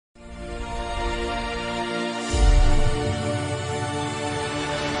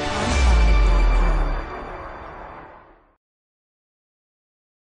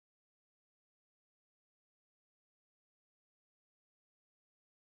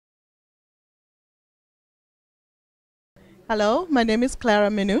Hello, my name is Clara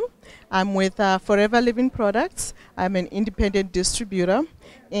Menu. I'm with Forever Living Products. I'm an independent distributor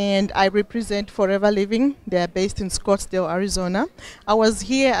and I represent Forever Living. They're based in Scottsdale, Arizona. I was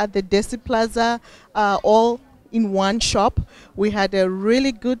here at the Desiplaza all in one shop. We had a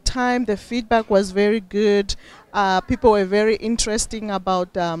really good time. The feedback was very good. People were very interested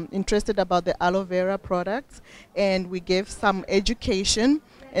about the aloe vera products, and we gave some education.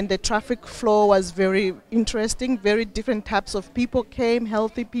 And the traffic flow was very interesting. Very different types of people came,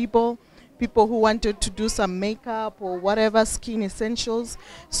 healthy people, people who wanted to do some makeup or whatever, skin essentials.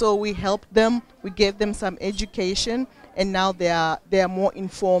 So we helped them, we gave them some education, and now they are more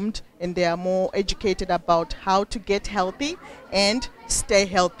informed and they are more educated about how to get healthy and stay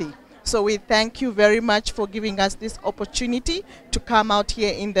healthy. So we thank you very much for giving us this opportunity to come out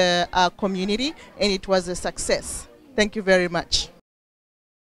here in the community, and it was a success. Thank you very much.